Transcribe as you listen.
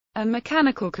A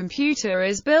mechanical computer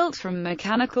is built from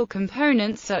mechanical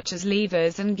components such as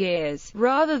levers and gears,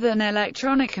 rather than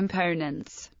electronic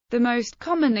components. The most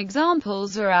common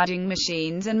examples are adding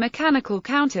machines and mechanical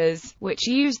counters, which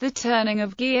use the turning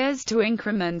of gears to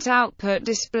increment output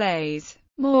displays.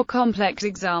 More complex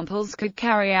examples could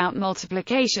carry out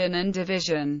multiplication and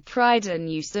division.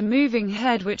 Friden used a moving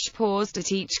head which paused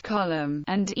at each column,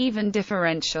 and even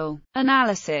differential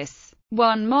analysis.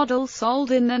 One model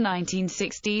sold in the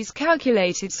 1960s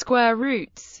calculated square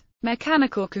roots.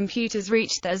 Mechanical computers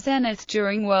reached their zenith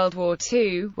during World War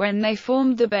II, when they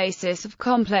formed the basis of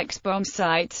complex bomb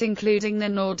sights including the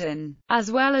Norden,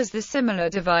 as well as the similar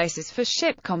devices for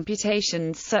ship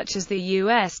computations such as the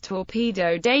US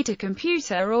Torpedo Data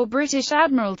Computer or British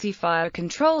Admiralty Fire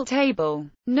Control Table.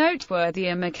 Noteworthy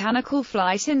are mechanical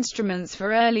flight instruments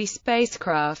for early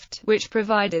spacecraft, which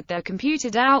provided their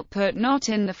computed output not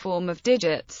in the form of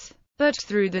digits, but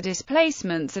through the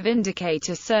displacements of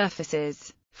indicator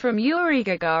surfaces. From Yuri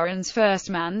Gagarin's first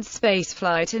manned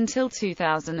spaceflight until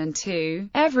 2002,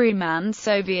 every manned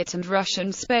Soviet and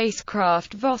Russian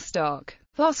spacecraft Vostok,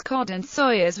 Voskhod and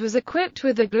Soyuz was equipped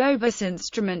with a Globus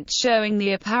instrument showing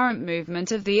the apparent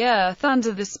movement of the Earth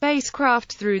under the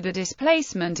spacecraft through the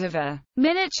displacement of a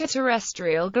miniature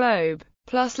terrestrial globe,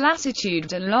 plus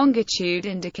latitude and longitude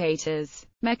indicators.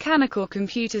 Mechanical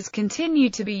computers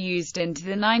continued to be used into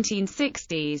the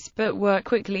 1960s, but were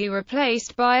quickly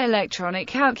replaced by electronic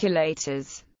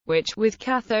calculators, which, with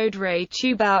cathode ray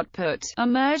tube output,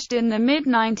 emerged in the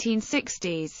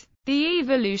mid-1960s. The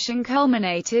evolution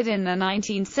culminated in the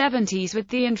 1970s with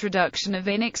the introduction of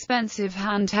inexpensive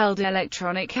handheld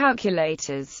electronic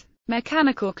calculators.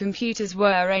 Mechanical computers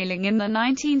were ailing in the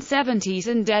 1970s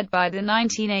and dead by the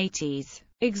 1980s.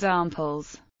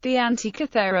 Examples: the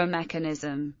Antikythera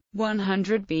mechanism,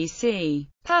 100 BC.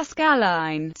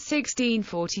 Pascaline,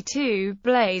 1642.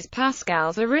 Blaise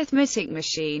Pascal's arithmetic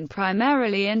machine,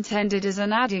 primarily intended as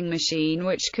an adding machine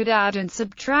which could add and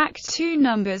subtract two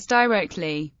numbers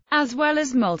directly, as well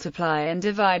as multiply and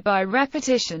divide by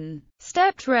repetition.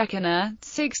 Stepped reckoner,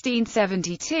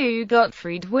 1672.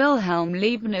 Gottfried Wilhelm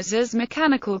Leibniz's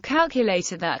mechanical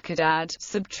calculator that could add,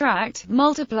 subtract,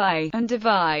 multiply, and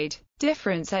divide.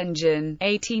 Difference engine,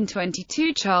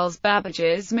 1822. Charles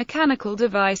Babbage's mechanical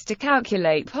device to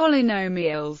calculate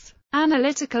polynomials.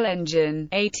 Analytical engine,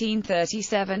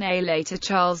 1837. A later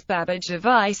Charles Babbage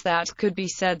device that could be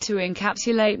said to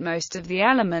encapsulate most of the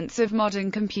elements of modern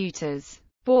computers.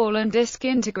 Ball and disk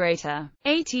integrator,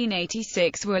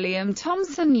 1886. William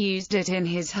Thomson used it in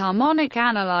his harmonic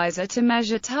analyzer to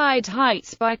measure tide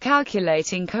heights by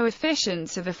calculating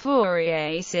coefficients of a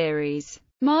Fourier series.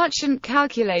 Marchant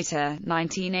calculator,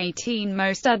 1918.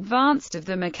 Most advanced of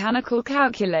the mechanical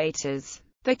calculators.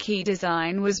 The key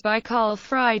design was by Carl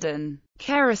Friden.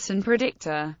 Kerosene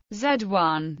predictor,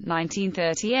 Z1,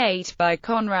 1938, by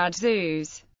Konrad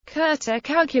Zuse. Curta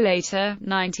calculator,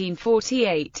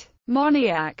 1948.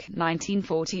 Moniac,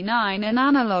 1949. An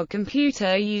analog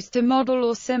computer used to model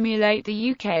or simulate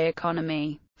the UK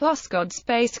economy. Voskhod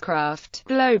spacecraft,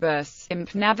 Globus,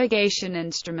 IMP navigation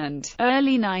instrument,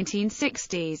 early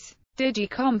 1960s.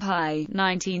 Digicompi,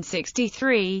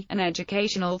 1963, an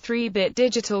educational 3-bit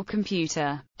digital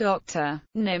computer. Dr.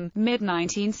 Nim,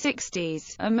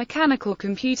 mid-1960s, a mechanical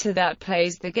computer that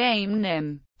plays the game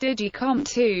Nim. Digicom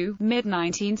 2,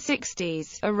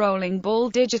 mid-1960s, a rolling ball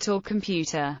digital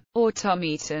computer.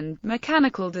 Automaton,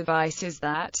 mechanical devices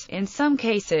that, in some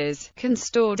cases, can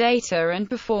store data and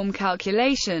perform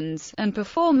calculations, and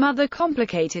perform other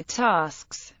complicated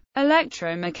tasks.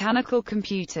 Electromechanical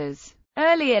computers.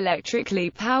 Early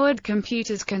electrically powered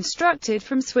computers constructed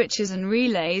from switches and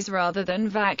relays rather than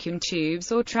vacuum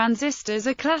tubes or transistors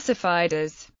are classified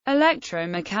as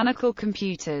electromechanical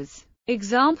computers.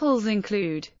 Examples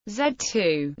include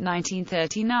Z2,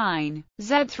 1939,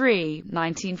 Z3,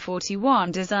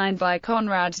 1941, designed by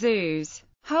Konrad Zuse,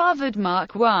 Harvard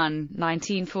Mark I,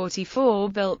 1944,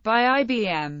 built by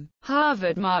IBM,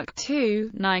 Harvard Mark II,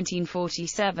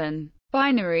 1947,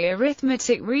 Binary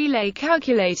Arithmetic Relay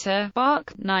Calculator,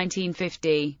 BARC,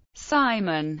 1950,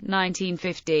 Simon,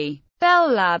 1950,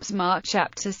 Bell Labs Mark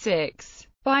Chapter 6.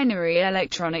 Binary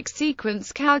Electronic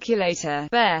Sequence Calculator,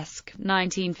 BESC,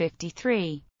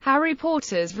 1953. Harry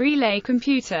Potter's Relay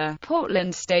Computer,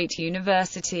 Portland State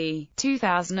University,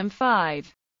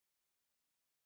 2005.